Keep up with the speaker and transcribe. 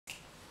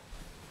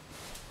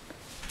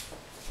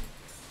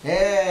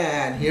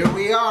And here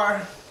we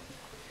are.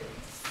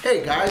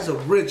 Hey guys,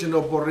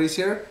 Original Boris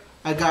here.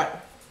 I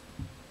got,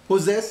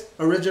 who's this?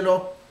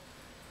 Original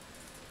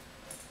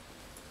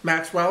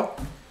Maxwell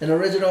and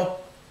Original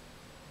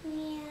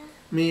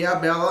Mia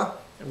Bella.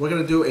 And we're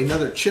gonna do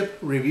another chip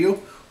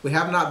review. We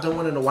have not done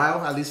one in a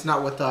while, at least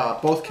not with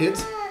both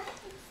kids.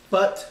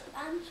 But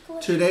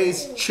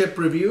today's chip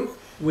review,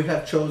 we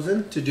have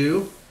chosen to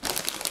do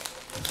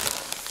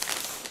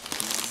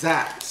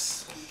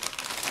Zapp's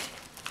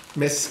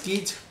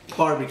Mesquite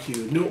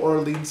Barbecue, New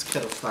Orleans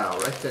kettle style,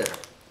 right there.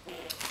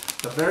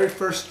 The very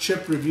first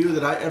chip review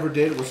that I ever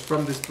did was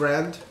from this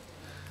brand,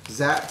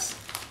 Zapp's,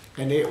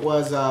 and it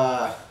was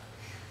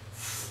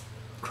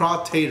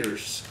craw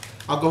taters.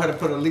 I'll go ahead and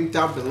put a link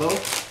down below,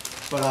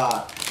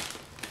 but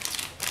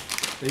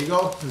there you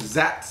go,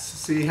 Zapp's.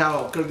 See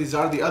how good these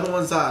are. The other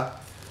ones,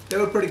 they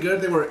were pretty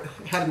good. They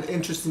had an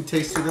interesting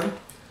taste to them,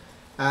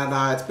 and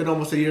it's been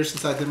almost a year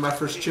since I did my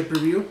first chip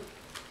review.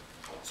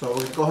 So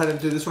we're gonna go ahead and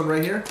do this one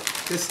right here.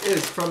 This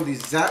is from the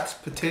Zapp's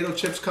Potato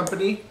Chips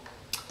Company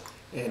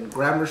in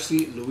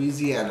Gramercy,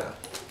 Louisiana.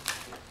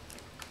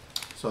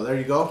 So there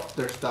you go.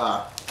 There's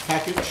the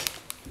package.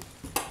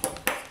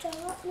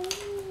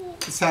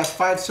 This has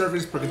 5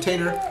 servings per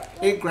container,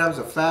 8 grams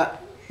of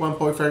fat,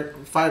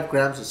 1.5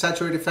 grams of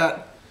saturated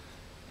fat,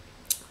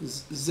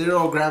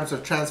 0 grams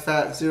of trans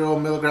fat, 0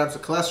 milligrams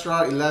of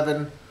cholesterol,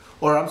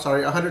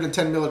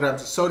 110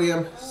 milligrams of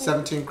sodium,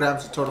 17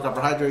 grams of total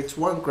carbohydrates,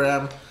 1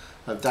 gram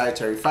of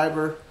dietary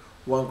fiber,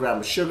 1 gram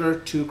of sugar,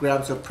 2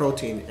 grams of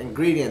protein.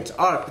 Ingredients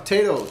are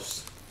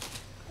potatoes,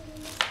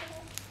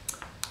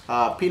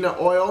 peanut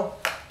oil,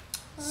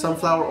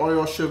 sunflower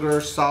oil, sugar,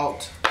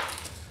 salt,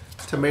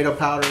 tomato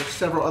powder,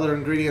 several other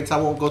ingredients. I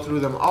won't go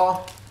through them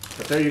all,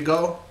 but there you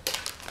go.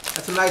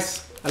 That's a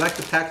nice, I like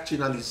the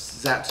packaging on these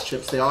Zapp's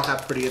chips. They all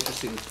have pretty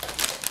interesting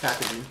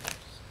packaging.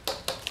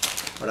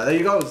 But there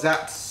you go,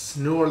 Zapp's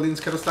New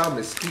Orleans kettle style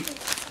Mesquite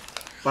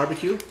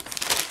Barbecue.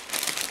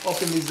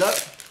 Open these up.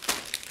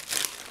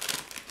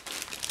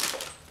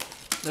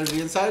 There's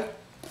the inside.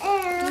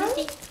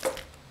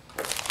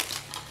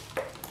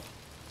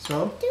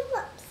 So?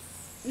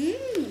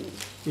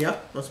 Yeah,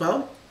 want to smell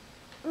them?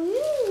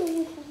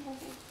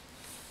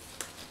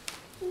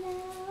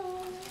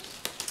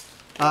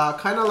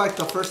 Kind of like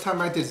the first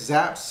time I did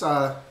Zapp's,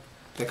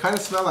 they kind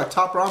of smell like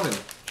Top Ramen.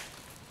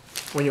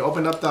 When you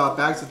open up the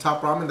bags of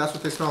Top Ramen, that's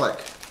what they smell like,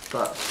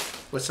 but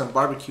with some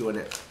barbecue in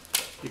it.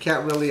 You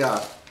can't really,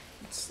 it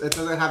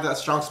doesn't have that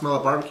strong smell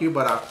of barbecue,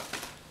 but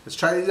let's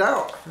try these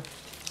out.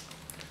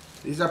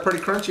 These are pretty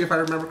crunchy if I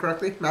remember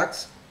correctly.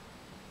 Max?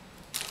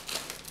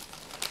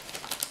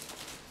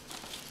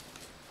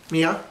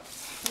 Mia?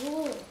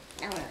 Ooh,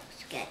 that one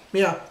looks good.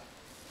 Mia?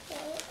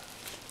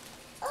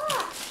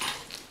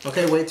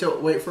 Okay,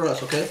 wait for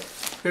us, okay?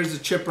 Here's the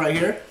chip right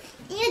here.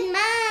 Here's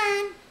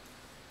mine.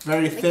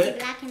 Very thick. The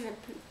black and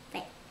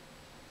the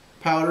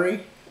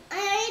powdery. I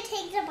already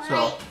take the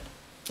bite.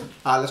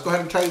 So, let's go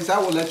ahead and try these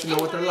out. We'll let you know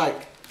what they're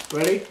like.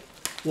 Ready?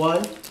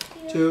 1,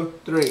 2,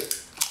 3.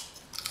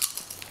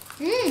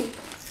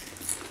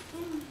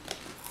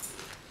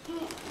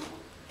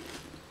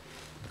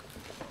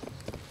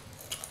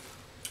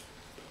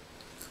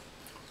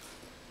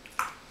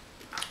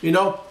 You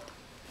know,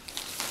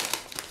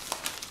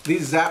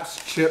 these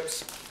Zapp's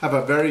chips have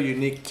a very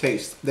unique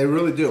taste. They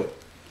really do.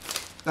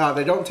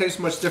 They don't taste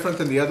much different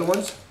than the other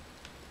ones.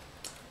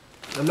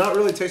 I'm not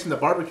really tasting the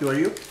barbecue, are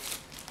you?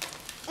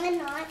 I'm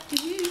not.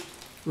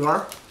 You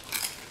are?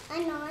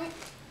 I'm not.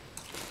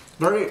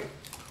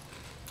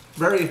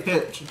 Very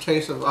hint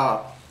taste of,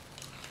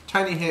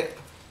 tiny hint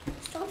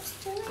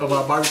of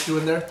barbecue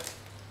in there.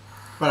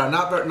 But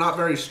not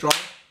very strong.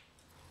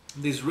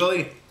 These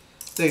really,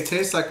 they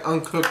taste like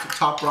uncooked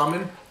Top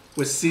Ramen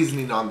with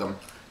seasoning on them.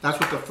 That's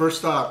what the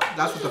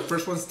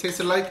first ones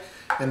tasted like,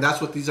 and that's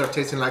what these are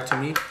tasting like to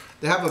me.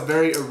 They have a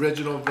very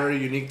original, very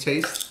unique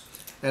taste,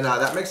 and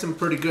that makes them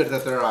pretty good.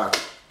 That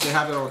they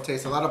have their own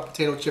taste. A lot of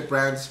potato chip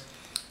brands,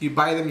 you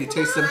buy them, you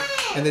taste them,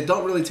 and they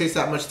don't really taste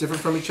that much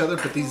different from each other.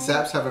 But these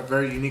Zapp's have a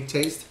very unique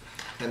taste,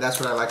 and that's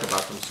what I like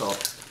about them. So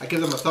I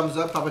give them a thumbs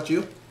up. How about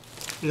you?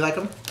 You like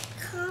them?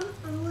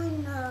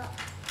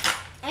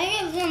 I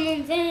give them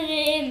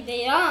infinity and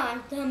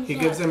beyond thumbs up. He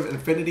gives them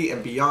infinity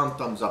and beyond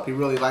thumbs up. He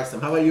really likes them.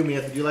 How about you,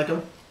 Mia? Did you like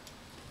them?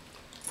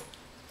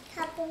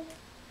 Couple.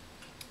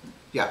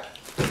 Yeah,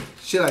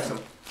 she likes them.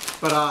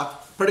 But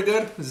pretty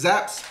good.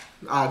 Zapp's,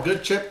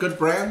 good chip, good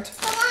brand.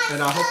 And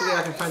hopefully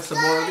I can find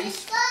some more of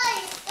these.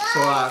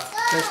 So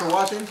thanks for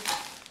watching.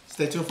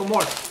 Stay tuned for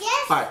more.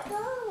 Bye.